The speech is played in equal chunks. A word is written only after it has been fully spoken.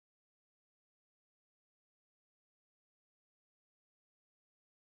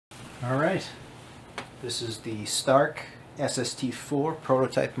Alright, this is the Tek SST4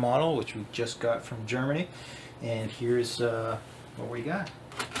 prototype model, which we just got from Germany, and here's what we got.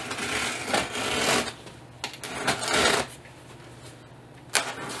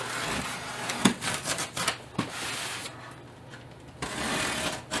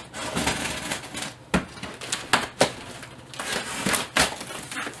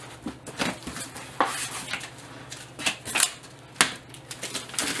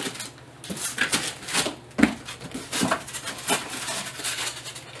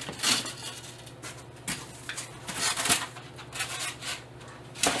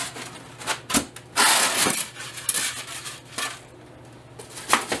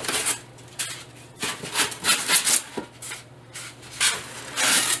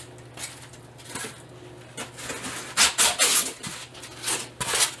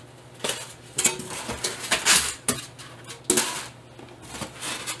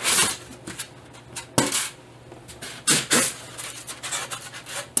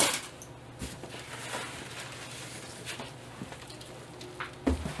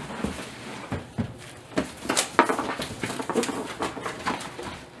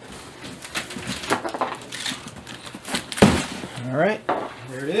 Alright,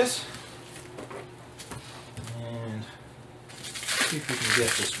 there it is. And see if we can get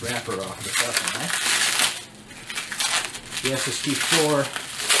this wrapper off the button, right? The SST4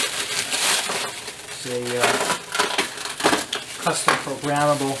 is a custom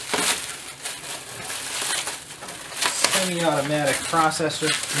programmable semi-automatic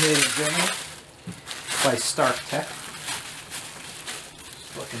processor made in Germany by Tek.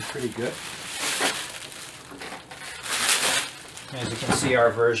 It's looking pretty good. As you can see,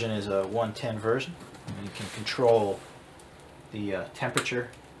 our version is a 110 version. And you can control the temperature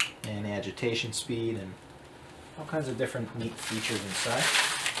and agitation speed and all kinds of different neat features inside.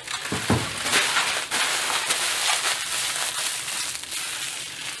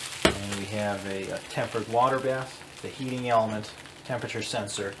 And we have a tempered water bath, the heating element, temperature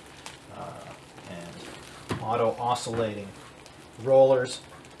sensor, and auto oscillating rollers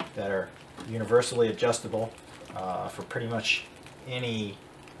that are universally adjustable for pretty much any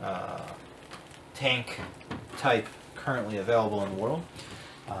tank type currently available in the world.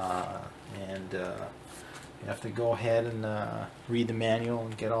 You have to go ahead and read the manual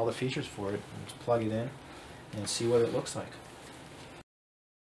and get all the features for it and just plug it in and see what it looks like.